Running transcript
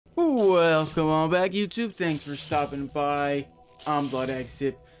Welcome on back, YouTube. Thanks for stopping by. I'm Blood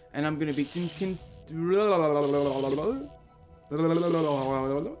Exit, and I'm gonna be continuing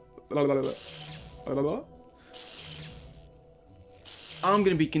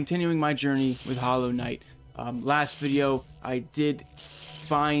my journey with Hollow Knight. Last video, I did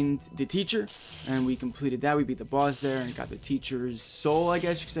find the teacher, and we completed that. We beat the boss there and got the teacher's soul, I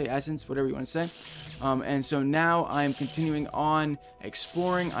guess you could say, essence, whatever you want to say. And so now I'm continuing on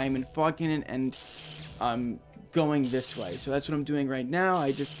exploring. I'm in Fog Canyon, and I'm going this way. So that's what I'm doing right now.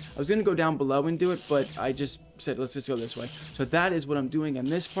 I was gonna go down below and do it, but I just said let's just go this way. So that is what I'm doing in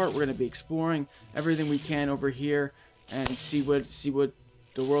this part. We're gonna be exploring everything we can over here and see what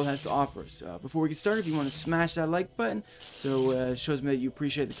the world has to offer us. Before we get started, if you want to smash that like button, so it shows me that you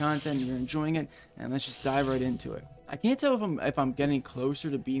appreciate the content and you're enjoying it, and let's just dive right into it. I can't tell if I'm getting closer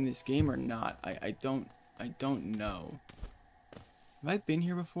to beating this game or not. I don't know. Have I been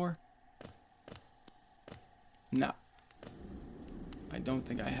here before? No. I don't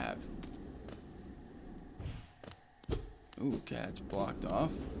think I have. Ooh, okay, that's blocked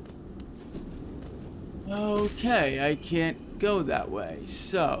off. Okay, I can't go that way,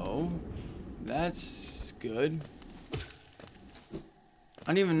 so that's good. I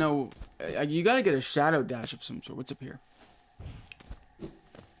don't even know. You gotta get a shadow dash of some sort. What's up here?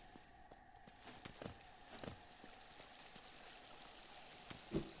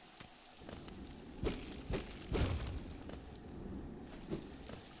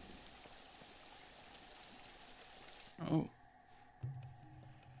 Oh.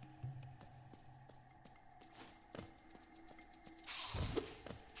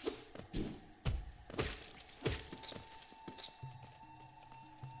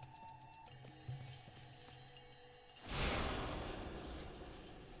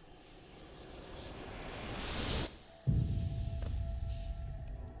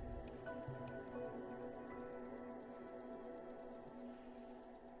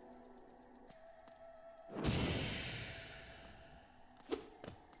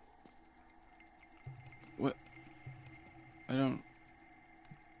 What? I don't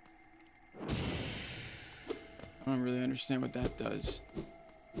really understand what that does.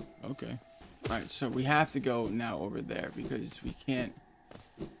 Okay. Alright, so we have to go now over there because we can't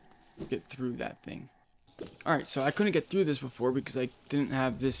get through that thing. Alright, so I couldn't get through this before because I didn't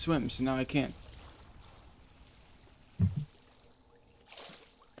have this swim, so now I can.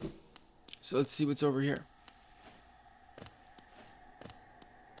 So let's see what's over here.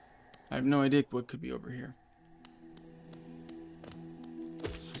 I have no idea what could be over here.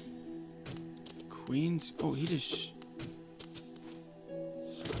 Queens? Oh, he just...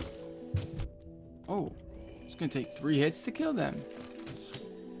 Oh, it's gonna take 3 hits to kill them.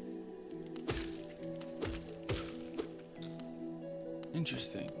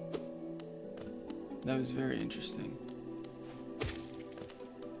 Interesting. That was very interesting.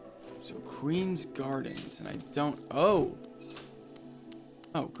 So, Queen's Gardens, and I don't... Oh!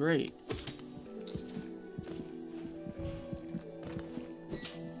 Oh, great.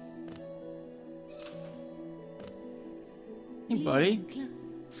 Hey, buddy.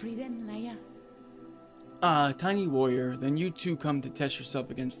 Tiny warrior, then you two come to test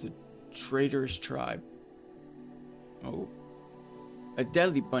yourself against the traitorous tribe. Oh. A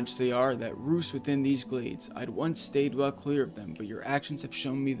deadly bunch they are that roost within these glades. I'd once stayed well clear of them, but your actions have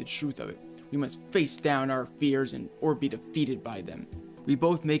shown me the truth of it. We must face down our fears or be defeated by them. We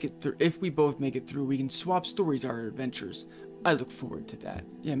both make it through. If we both make it through, we can swap stories of our adventures. I look forward to that.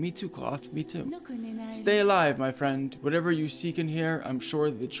 Yeah, me too, Cloth. Me too. Stay alive, my friend. Whatever you seek in here, I'm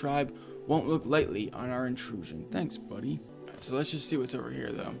sure the tribe won't look lightly on our intrusion. Thanks, buddy. So let's just see what's over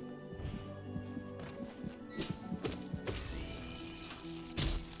here, though.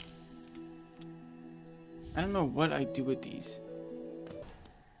 I don't know what I do with these.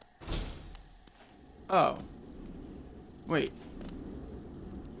 Oh. Wait.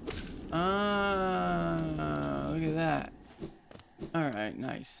 Look at that. Alright,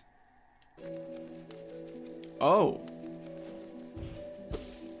 nice. Oh.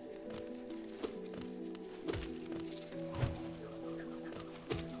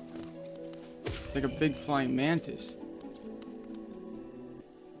 Like a big flying mantis.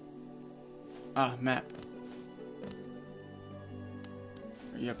 Ah, map.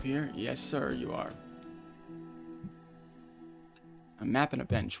 Are you up here? Yes, sir, you are. A map and a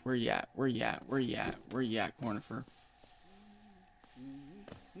bench. Where you at? Where you at? Where you at? Where you at, Cornifer?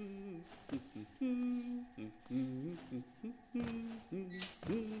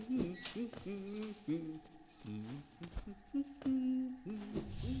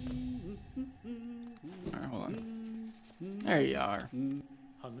 Alright, hold on. There you are.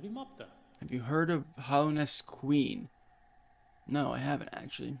 Have you heard of Hollownest's queen? No, I haven't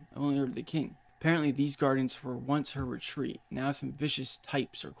actually. I've only heard of the king. Apparently these gardens were once her retreat. Now some vicious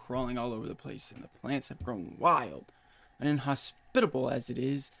types are crawling all over the place, and the plants have grown wild. And inhospitable as it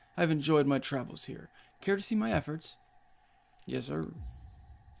is, I've enjoyed my travels here. Care to see my efforts? Yes, sir.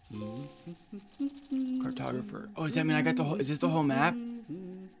 Cartographer. Oh, does that mean I got the whole... Is this the whole map?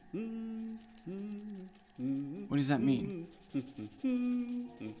 What does that mean?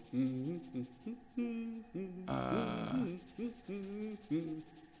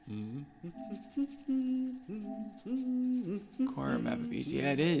 Core map of each.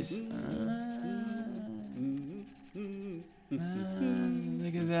 Yeah, it is.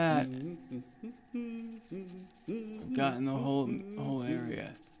 Look at that. I've gotten the whole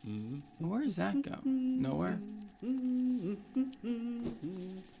area. Where does that go? Nowhere.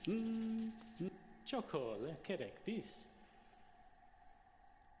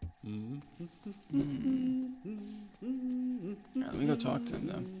 Let me go talk to him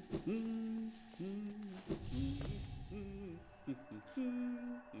though.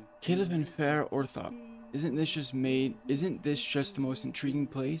 Caleb and Fair Orthop. Isn't this just the most intriguing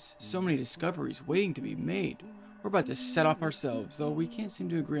place? So many discoveries waiting to be made. We're about to set off ourselves, though we can't seem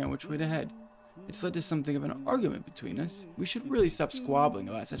to agree on which way to head. It's led to something of an argument between us. We should really stop squabbling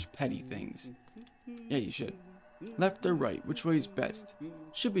about such petty things. Yeah, you should. Left or right, which way is best?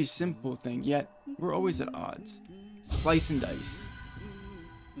 Should be a simple thing, yet we're always at odds. Slice and dice.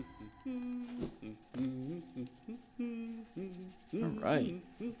 Alright.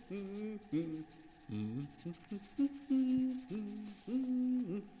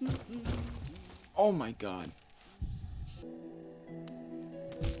 Oh my god.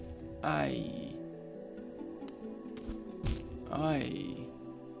 Aye.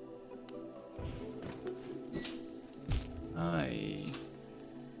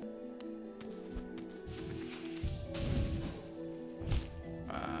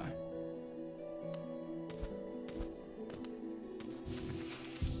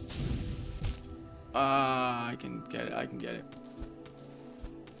 I can get it.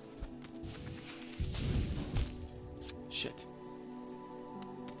 Shit.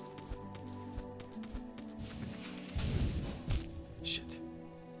 Shit.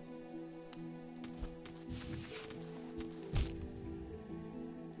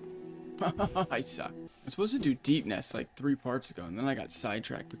 I suck. I was supposed to do Deepnest like 3 parts ago, and then I got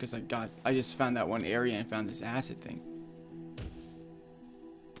sidetracked because I just found that one area and found this acid thing.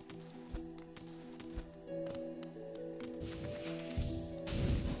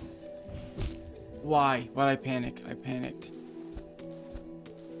 Why? Why'd I panic? I panicked.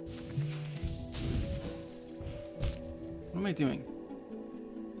 What am I doing?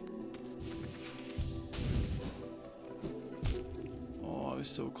 Oh, I was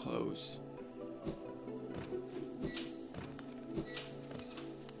so close.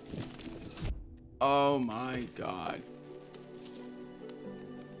 Oh my god.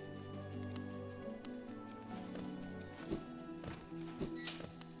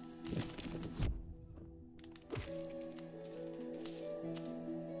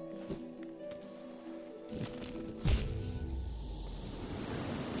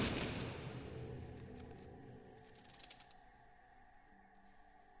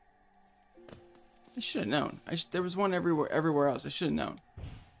 I should have known. There was one everywhere else. I should have known.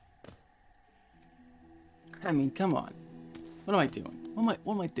 I mean, come on. What am I doing?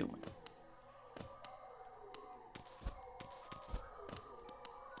 What am I doing?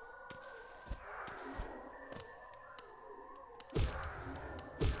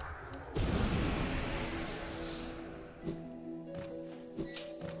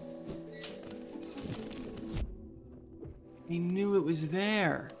 I knew it was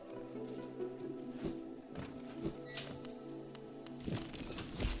there.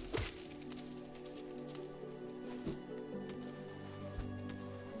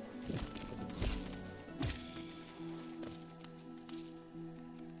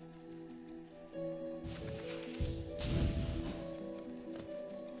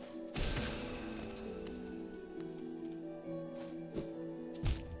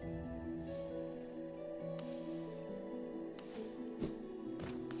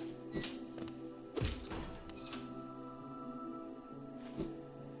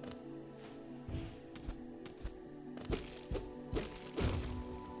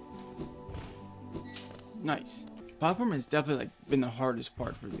 Nice. Platform has definitely been the hardest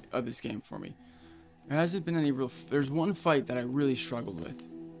part of this game for me. There hasn't been any real... There's one fight that I really struggled with.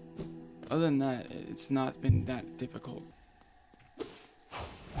 Other than that, it's not been that difficult.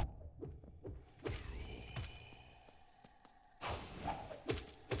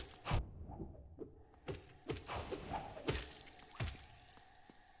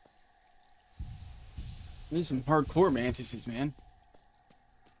 There's some hardcore mantises, man.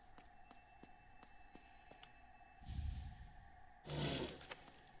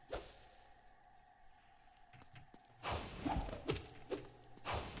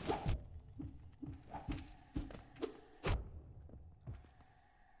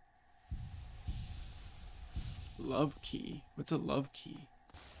 Love key. What's a love key?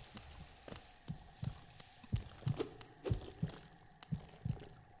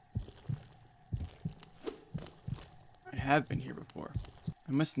 I have been here before.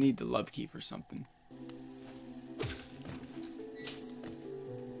 I must need the love key for something.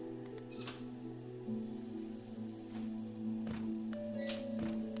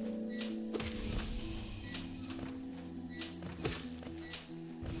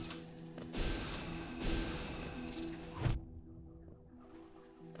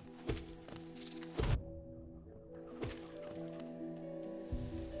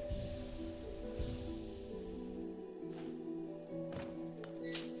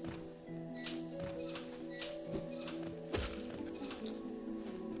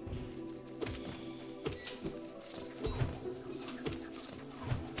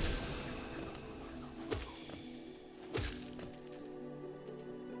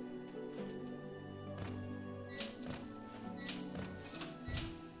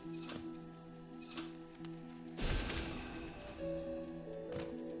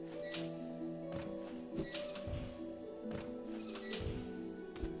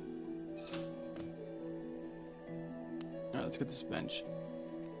 Alright, let's get this bench.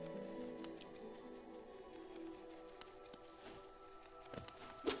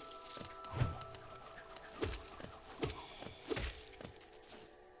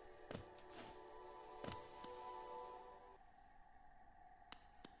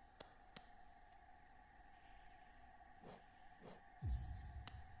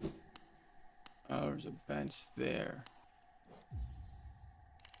 Oh, there's a bench there.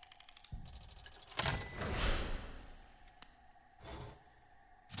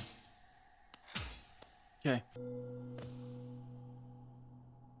 Okay.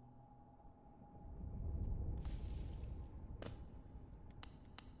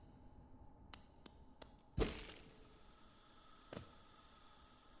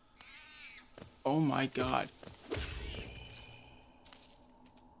 Oh my God.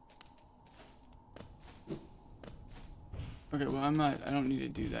 Okay, well, I don't need to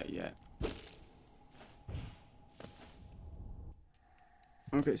do that yet.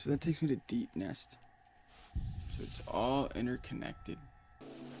 Okay, so that takes me to Deepnest. So it's all interconnected.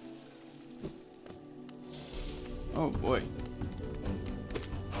 Oh boy.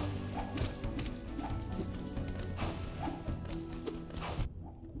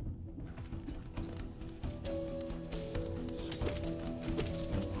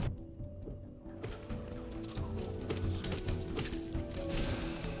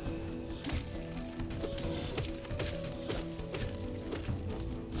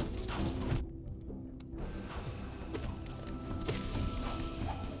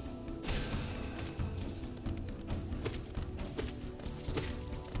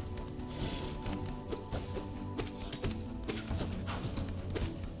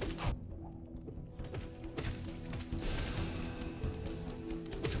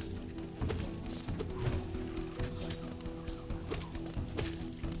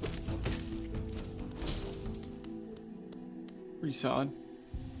 Pretty solid.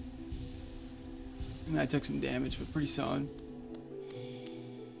 I mean, I took some damage, but pretty solid.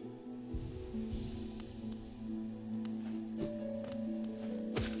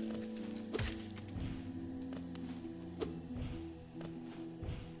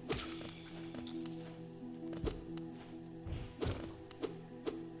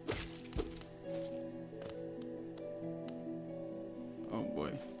 Oh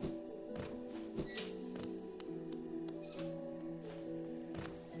boy.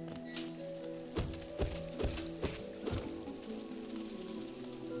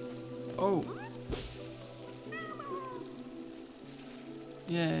 Oh.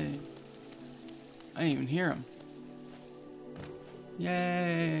 Yay. I didn't even hear him.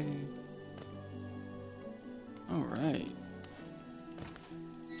 Yay. All right.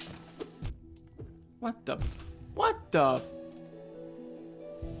 What the? What the?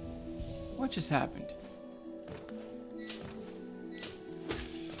 What just happened?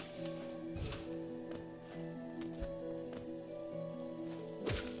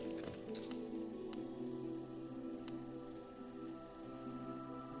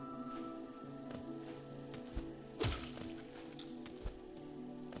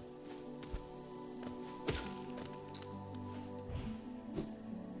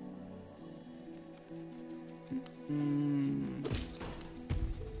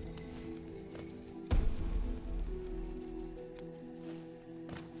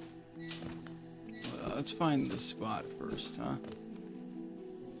 let's find the spot first, huh?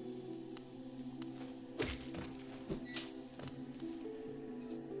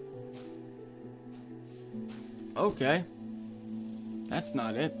 Okay. That's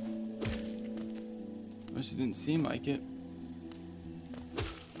not it. At least it didn't seem like it.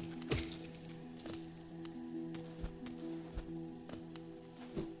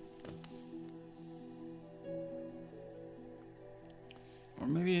 Or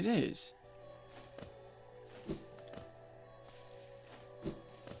maybe it is.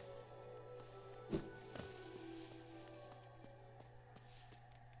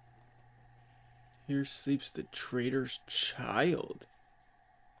 Here sleeps the traitor's child.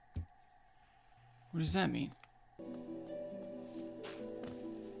 What does that mean?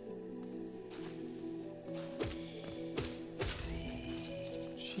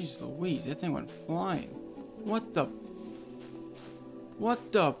 Jeez Louise, that thing went flying. What the?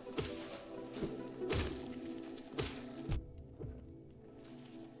 What the?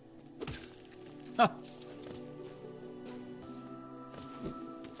 Huh.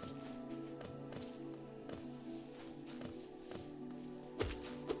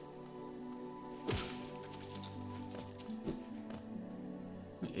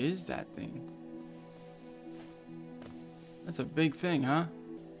 What is that thing? That's a big thing, huh?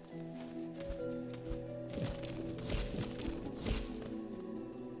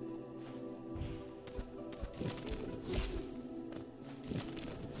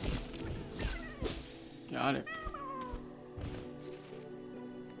 Got it.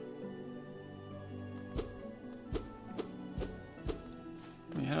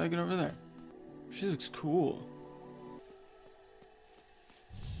 Wait, how do I get over there? She looks cool.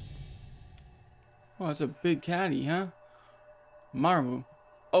 Oh, that's a big caddy, huh? Marmu.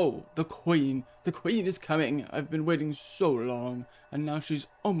 Oh, the queen. The queen is coming. I've been waiting so long, and now she's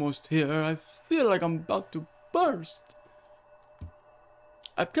almost here. I feel like I'm about to burst.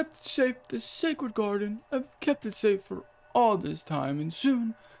 I've kept it safe, the sacred garden. I've kept it safe for all this time, and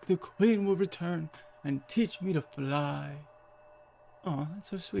soon the queen will return and teach me to fly. Oh,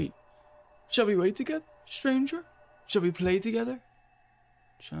 that's so sweet. Shall we wait together, stranger? Shall we play together?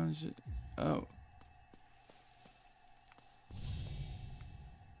 Oh.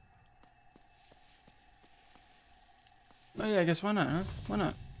 Oh yeah, I guess why not, huh? Why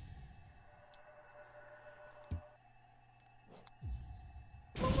not?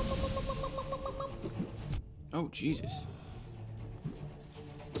 Oh, Jesus.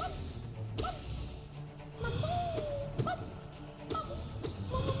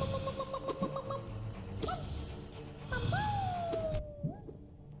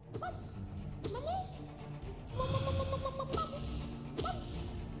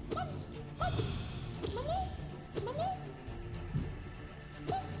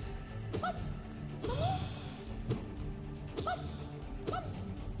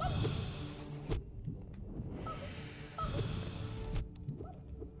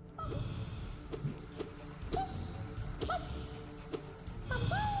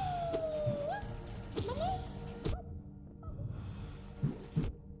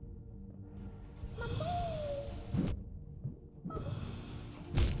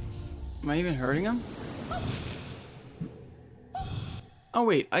 Am I even hurting him? Oh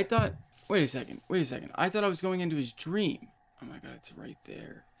wait, I thought... Wait a second. I thought I was going into his dream. Oh my god, it's right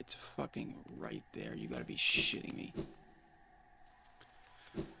there. It's fucking right there. You gotta be shitting me.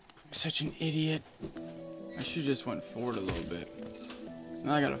 I'm such an idiot. I should've just went forward a little bit. So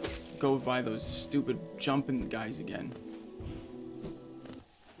now I gotta go by those stupid jumping guys again.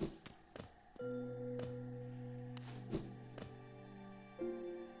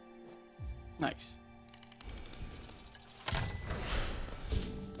 Nice.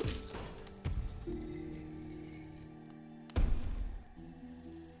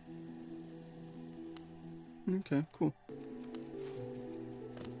 Okay, cool.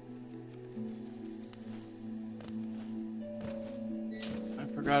 I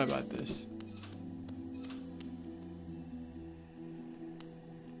forgot about this.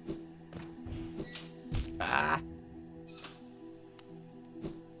 Ah!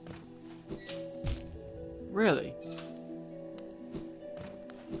 Really?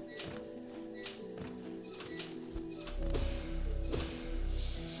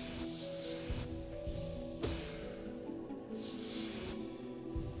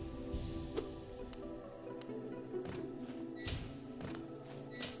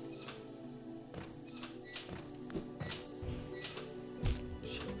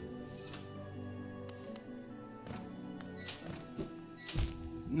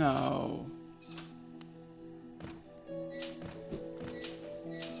 No.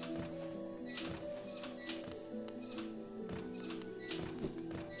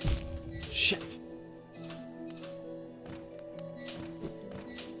 shit.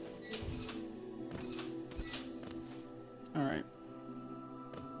 All right.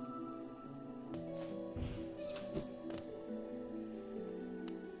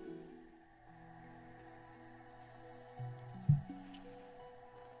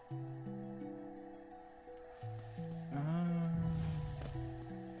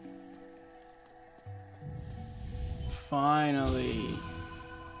 Finally.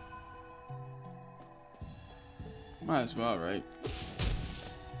 Might as well, right?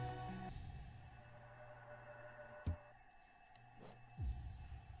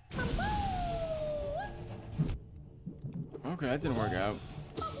 Okay, that didn't work out.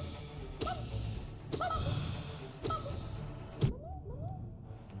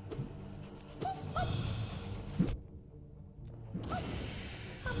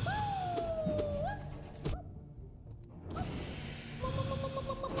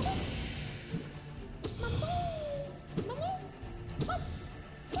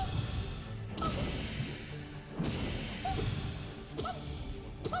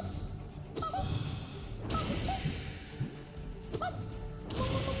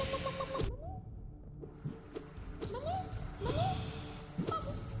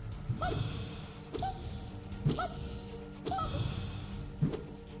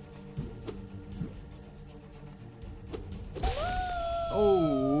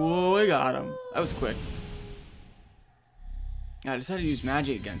 Oh, I got him. That was quick. I decided to use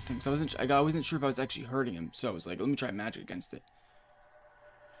magic against him, so I wasn't sure if I was actually hurting him. So I was like, let me try magic against it.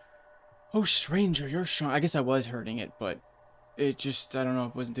 Oh, stranger, you're strong. I guess I was hurting it, but it just, I don't know,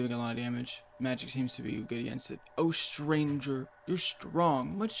 it wasn't doing a lot of damage. Magic seems to be good against it. Oh, stranger, you're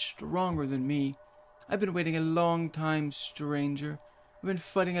strong, much stronger than me. I've been waiting a long time, stranger. I've been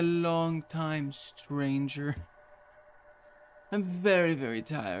fighting a long time, stranger. I'm very, very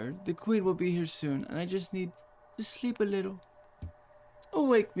tired. The queen will be here soon, and I just need to sleep a little.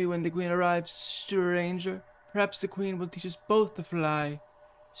 Awake me when the queen arrives, stranger. Perhaps the queen will teach us both to fly,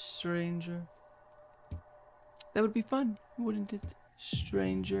 stranger. That would be fun, wouldn't it,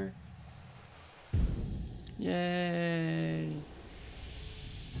 stranger? Yay.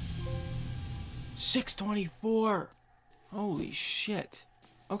 624. Holy shit.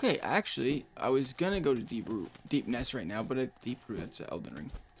 Okay, actually, I was gonna go to Deepnest right now, but Deeproot, that's Elden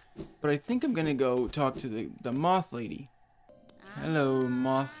Ring. But I think I'm gonna go talk to the moth lady. Hello,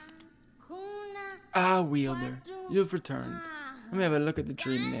 moth. Ah, wielder, you've returned. Let me have a look at the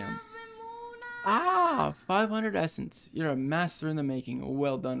dream nail. Ah, 500 essence. You're a master in the making.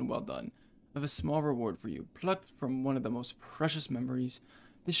 Well done, well done. I have a small reward for you, plucked from one of the most precious memories.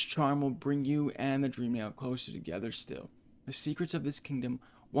 This charm will bring you and the dream nail closer together still. The secrets of this kingdom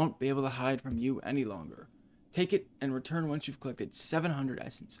won't be able to hide from you any longer. Take it and return once you've collected 700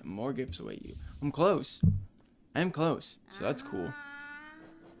 essence, and more gifts await you. I'm close. I'm close, so that's cool.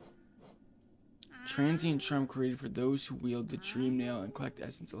 Transient charm created for those who wield the dream nail and collect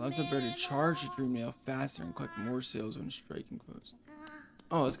essence. Allows the bear to charge the dream nail faster and collect more sales when striking foes.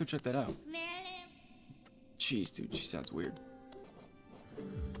 Oh, let's go check that out. Jeez, dude, she sounds weird.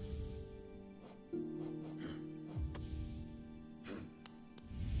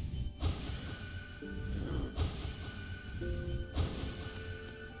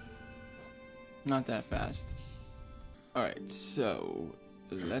 Not that fast. Alright, so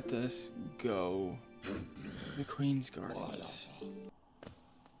let us go to the Queen's Gardens.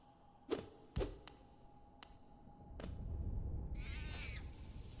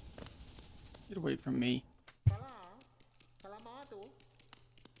 Get away from me.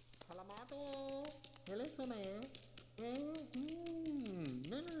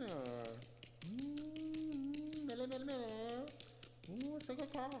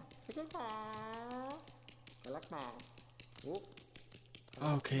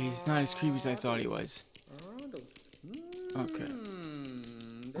 Okay, he's not as creepy as I thought he was. Okay.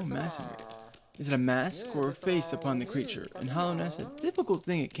 Oh, mask. Is it a mask or a face upon the creature? In hollowness, a difficult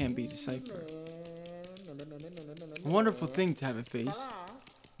thing it can be deciphered. A wonderful thing to have a face,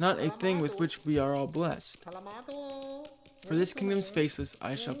 not a thing with which we are all blessed. For this kingdom's faceless,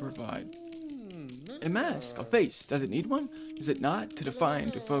 I shall provide. A mask, a face. Does it need one? Is it not? To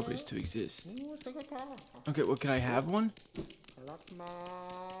define, to focus, to exist. Okay, well, can I have one?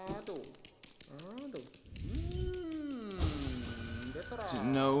 Does it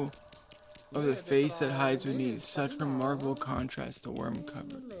know of the face that hides beneath such remarkable contrast to worm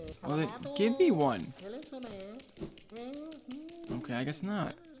cover? Well, then, give me one. Okay, I guess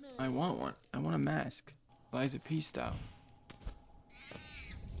not. I want one. I want a mask. Lies of Peace style.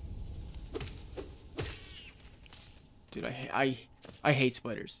 Dude, I hate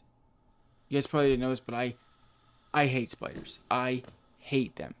spiders. You guys probably didn't know this, but I hate spiders. I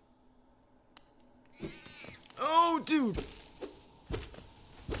hate them. Oh, dude.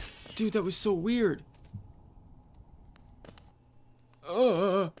 Dude, that was so weird.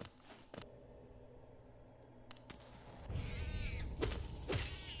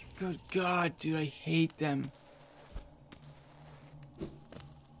 Good God, dude, I hate them.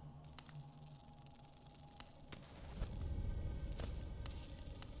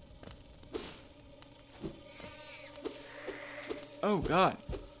 Oh, God.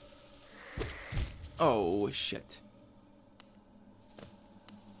 Oh, shit.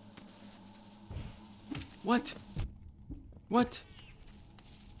 What? What?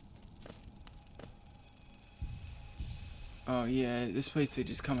 Oh, yeah, this place, they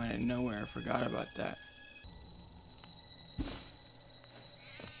just come out of nowhere. I forgot about that.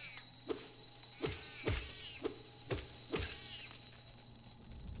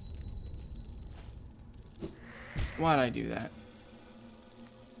 Why'd I do that?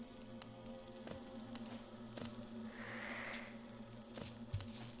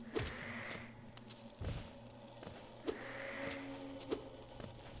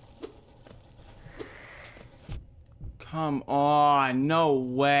 Come on, no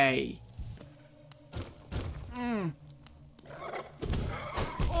way.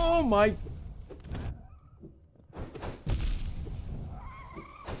 Oh my.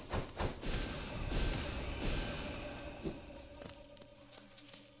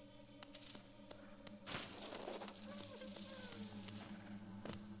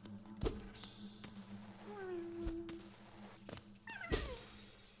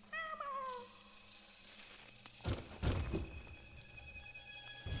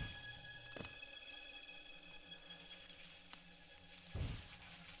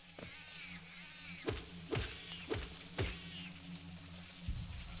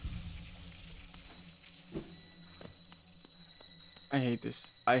 I hate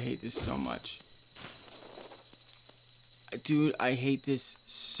this. I hate this so much. Dude, I hate this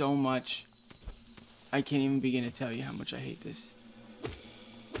so much. I can't even begin to tell you how much I hate this.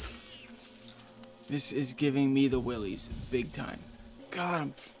 This is giving me the willies big time. God,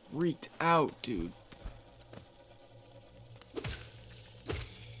 I'm freaked out, dude.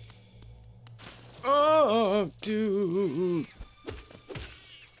 Oh, dude.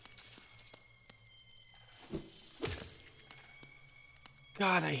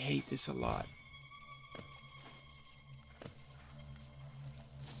 God, I hate this a lot.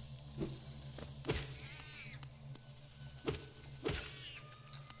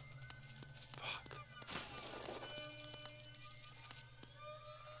 Fuck.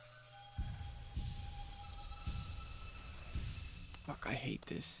 Fuck, I hate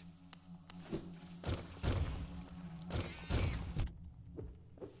this.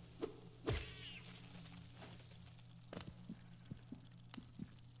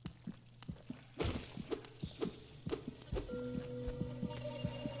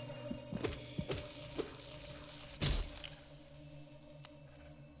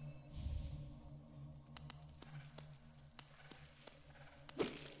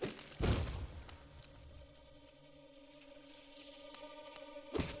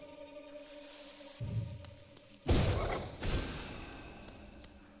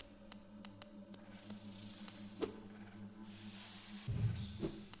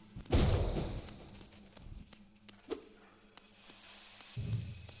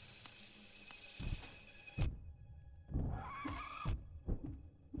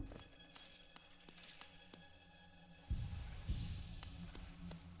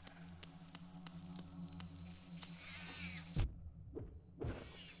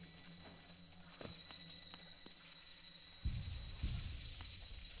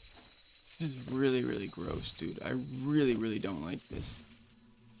 This is really, really gross, dude. I really, really don't like this.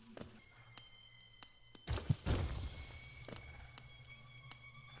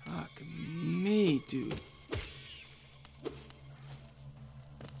 Fuck me, dude.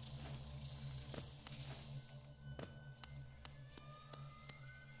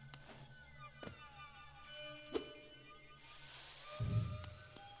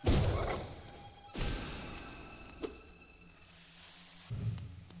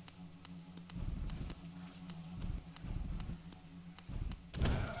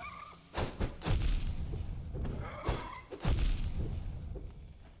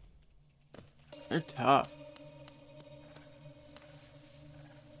 They're tough.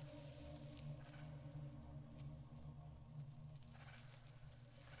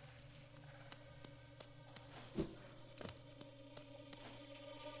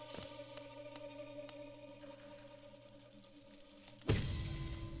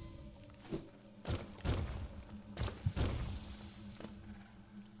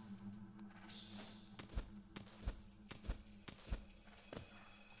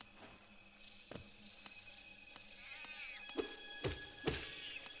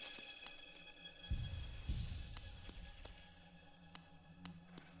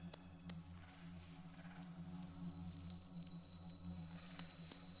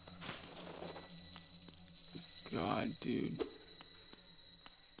 God, dude.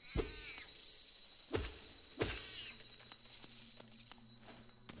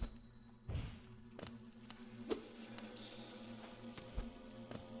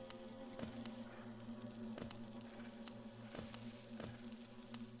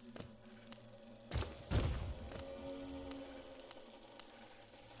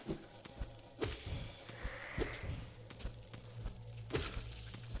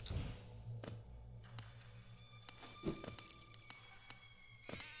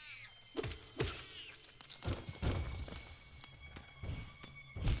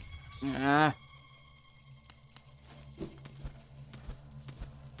 Ah.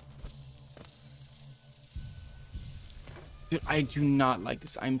 Dude, I do not like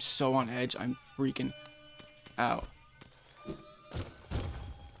this. I'm so on edge. I'm freaking out.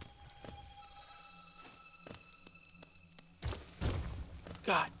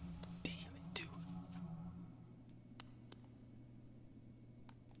 God damn it, dude.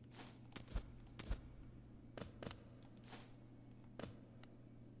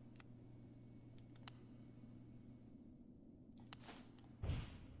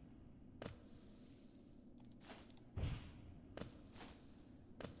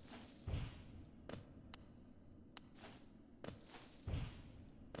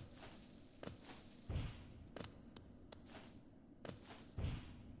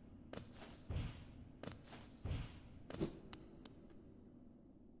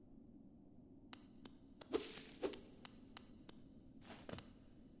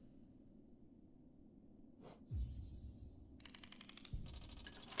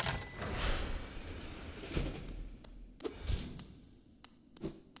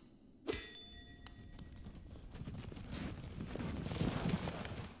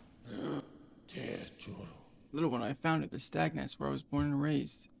 Little one, I found it, the stag nest where I was born and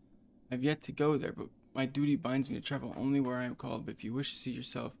raised. I've yet to go there, but my duty binds me to travel only where I am called. But if you wish to see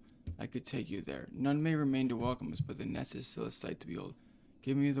yourself, I could take you there. None may remain to welcome us, but the nest is still a sight to behold.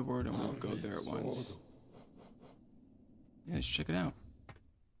 Give me the word and we'll go there at once. Yeah, let's check it out.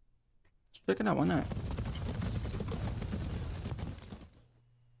 Let's check it out, why not?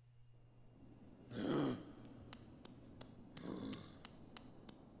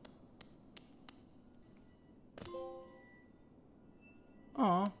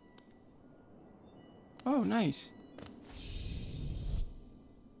 Aw. Oh, nice.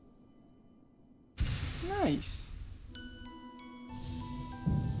 Nice.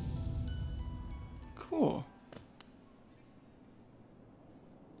 Cool.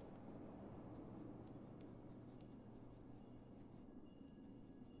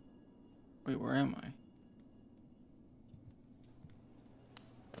 Wait, where am I?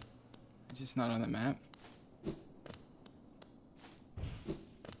 It's just not on the map.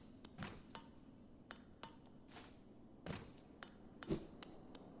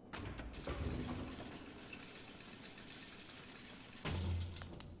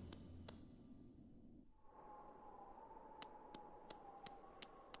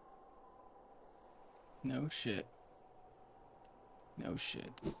 No shit. No shit.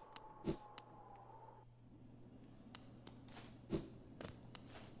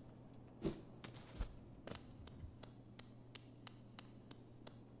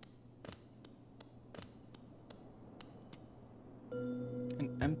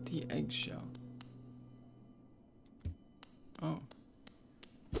 An empty eggshell. Oh.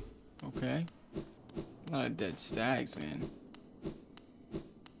 Okay. A lot of dead stags, man.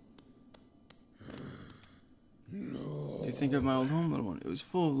 You think of my old home, little one. It was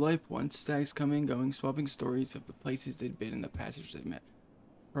full of life once. Stags coming, going, swapping stories of the places they'd been and the passage they'd met.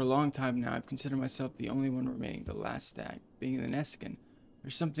 For a long time now, I've considered myself the only one remaining, the last stag. Being in the nest again,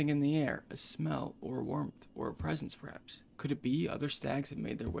 there's something in the air, a smell, or warmth, or a presence perhaps. Could it be other stags have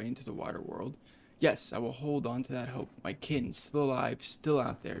made their way into the wider world? Yes, I will hold on to that hope. My kin, still alive, still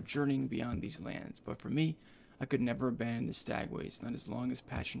out there, journeying beyond these lands. But for me, I could never abandon the stagways, not as long as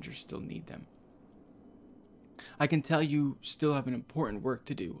passengers still need them. I can tell you still have an important work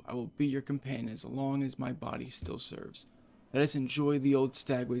to do. I will be your companion as long as my body still serves. Let us enjoy the old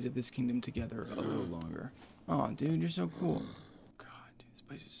stagways of this kingdom together a little longer. Aw, dude, you're so cool. God, dude, this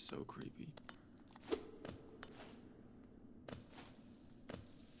place is so creepy.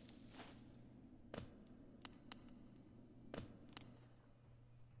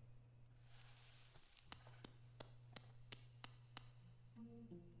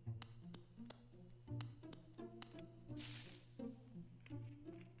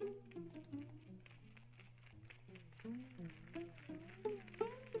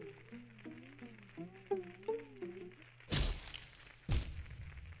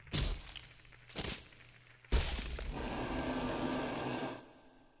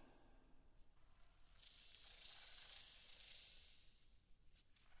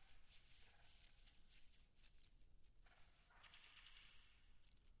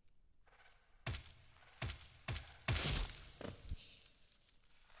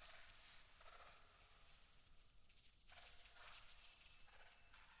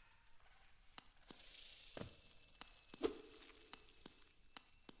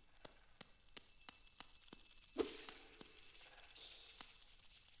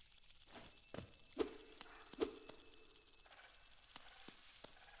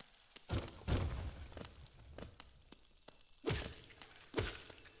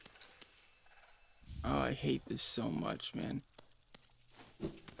 I hate this so much, man.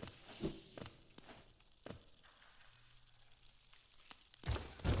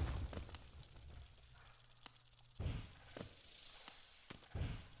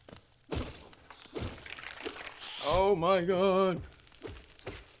 Oh my god.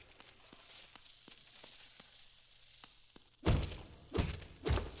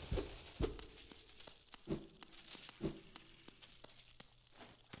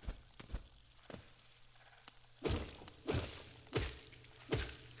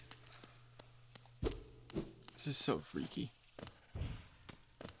 This is so freaky.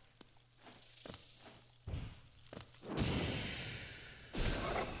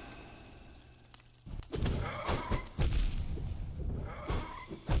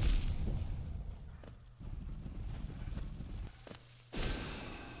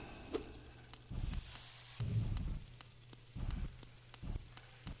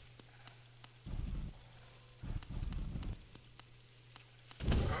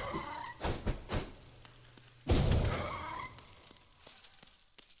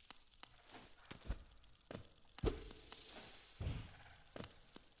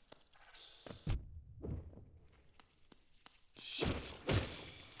 Shit.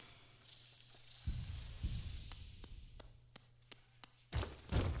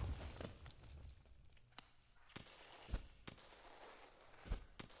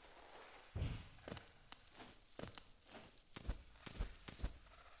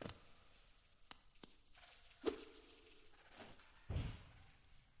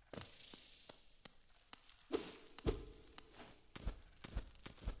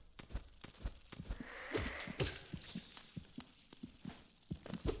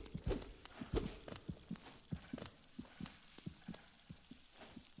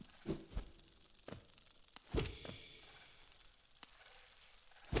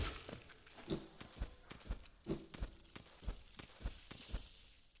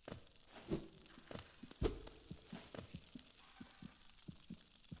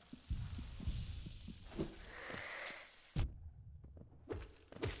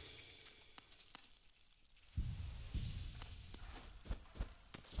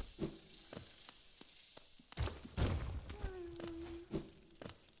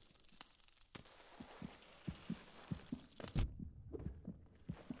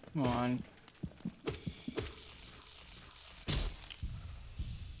 Come on.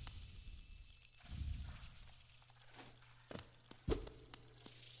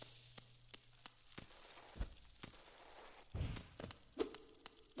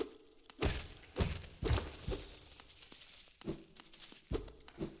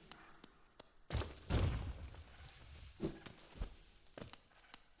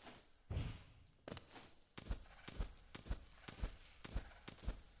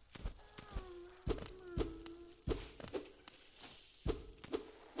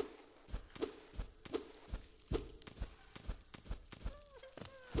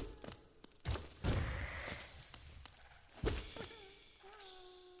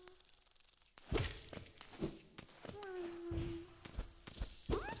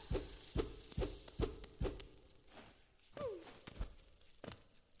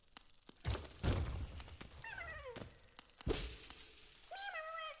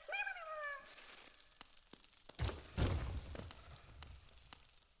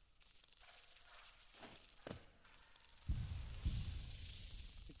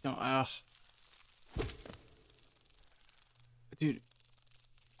 No, dude,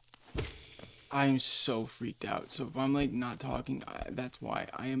 I am so freaked out. So if I'm like not talking, that's why.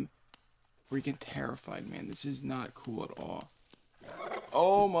 I am freaking terrified, man. This is not cool at all.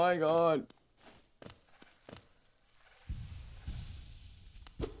 Oh my god.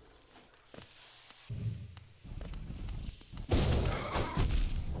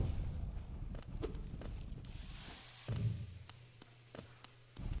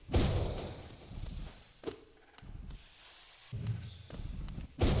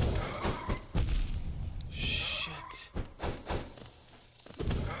 Shit.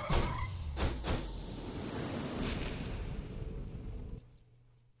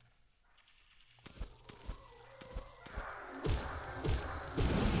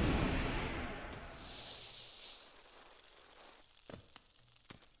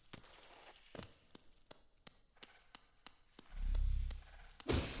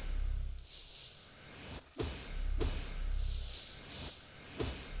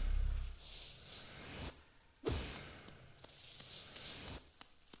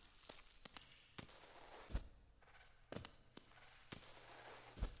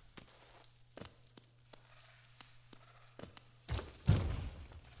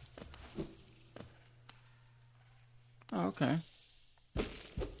 Oh, okay.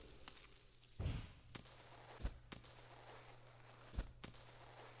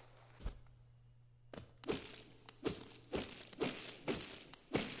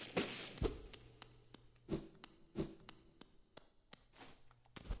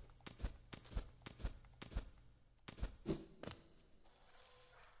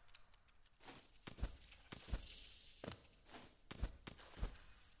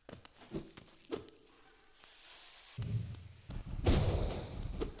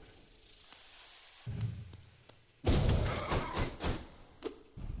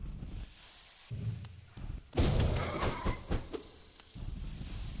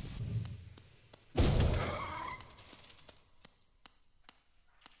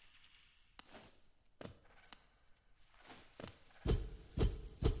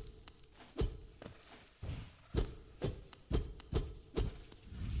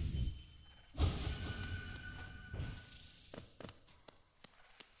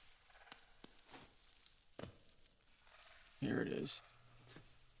 Here it is.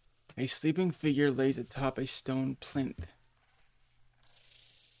 A sleeping figure lays atop a stone plinth.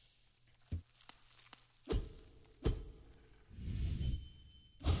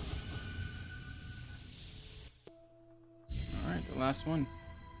 Alright, the last one.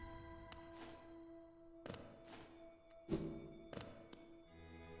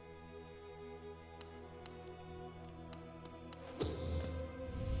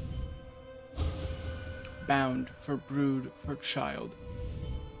 Bound for brood for child.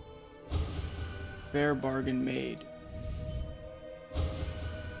 Fair bargain made.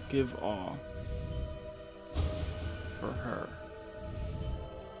 Give all for her.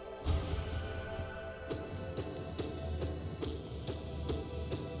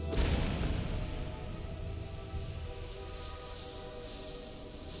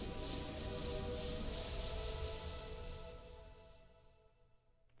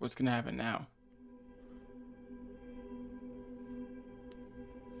 What's gonna happen now?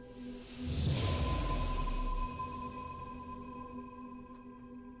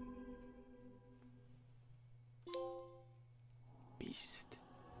 Beast.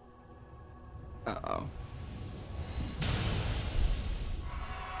 Uh-oh.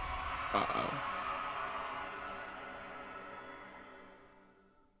 Uh-oh.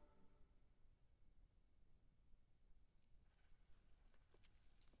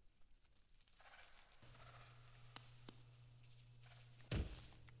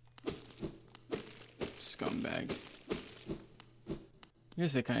 Scumbags. I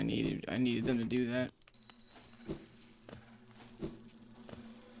guess I needed them to do that.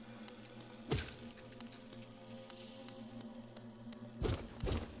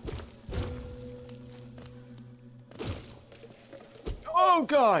 Oh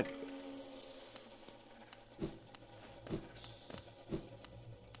God!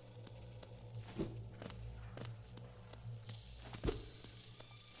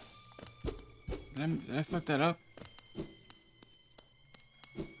 Did I fuck that up?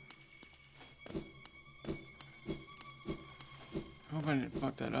 I hope I didn't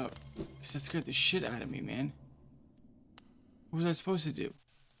fuck that up. Because that scared the shit out of me, man. What was I supposed to do?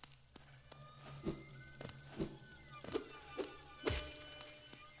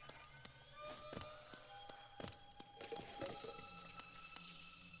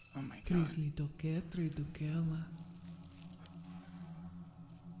 Oh my God.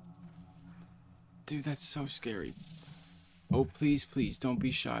 Dude, that's so scary. Oh, please, please, don't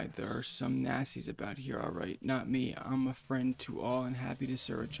be shy. There are some nasties about here, alright? Not me. I'm a friend to all and happy to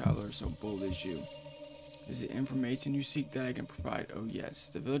serve a traveler so bold as you. Is it information you seek that I can provide? Oh, yes.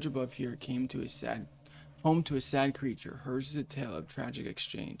 The village above here came to home to a sad creature. Hers is a tale of tragic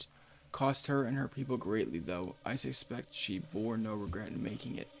exchange. Cost her and her people greatly, though. I suspect she bore no regret in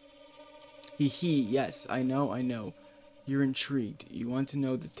making it. Hee, yes, I know. You're intrigued. You want to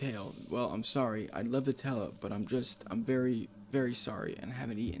know the tale. Well, I'm sorry. I'd love to tell it, but I'm very, very sorry and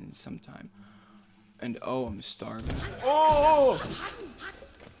haven't eaten in some time. And oh, I'm starving. Oh!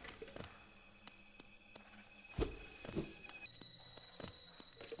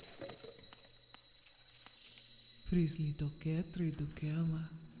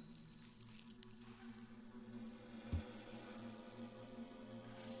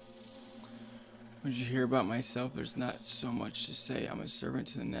 What did you hear about myself? There's not so much to say. I'm a servant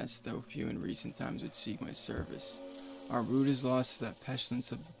to the nest, though few in recent times would seek my service. Our brood is lost to that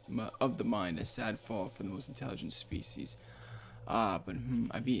pestilence of the mind, a sad fall for the most intelligent species. Ah, but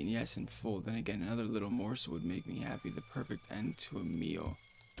I've eaten, yes, in full. Then again, another little morsel would make me happy, the perfect end to a meal.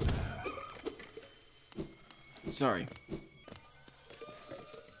 Sorry.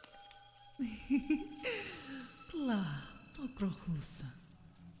 Pla. What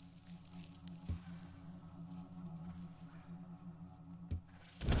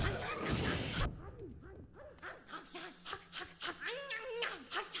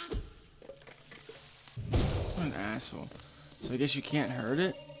an asshole. So I guess you can't hurt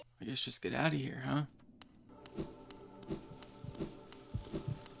it? I guess just get out of here, huh?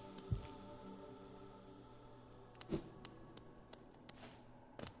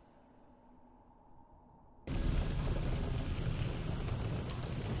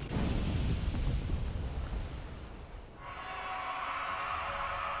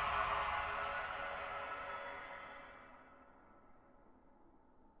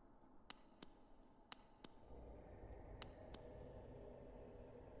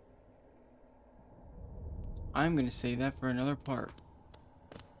 I'm gonna say that for another part.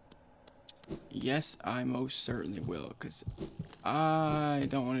 Yes, I most certainly will, because I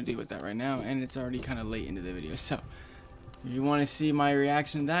don't want to deal with that right now, and it's already kind of late into the video, so if you want to see my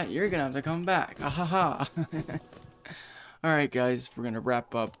reaction to that, you're gonna have to come back. Ahaha. Alright guys, we're gonna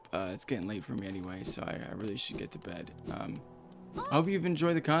wrap up. It's getting late for me anyway, so I really should get to bed. I hope you've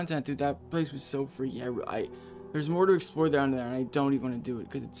enjoyed the content, dude. That place was so freaky. There's more to explore down there, and I don't even want to do it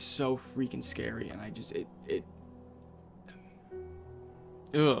because it's so freaking scary, and I just,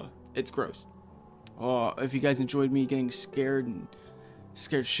 ugh, it's gross. Oh, if you guys enjoyed me getting scared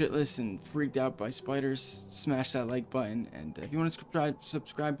shitless and freaked out by spiders, smash that like button, and if you want to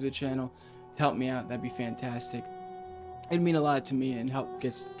subscribe to the channel to help me out, that'd be fantastic. It'd mean a lot to me and help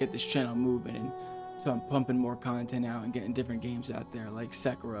get this channel moving, and so I'm pumping more content out and getting different games out there like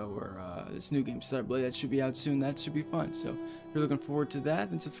Sekiro or this new game Starblade that should be out soon. That should be fun. So if you're looking forward to that,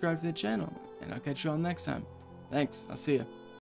 then subscribe to the channel, and I'll catch you all next time. Thanks. I'll see ya.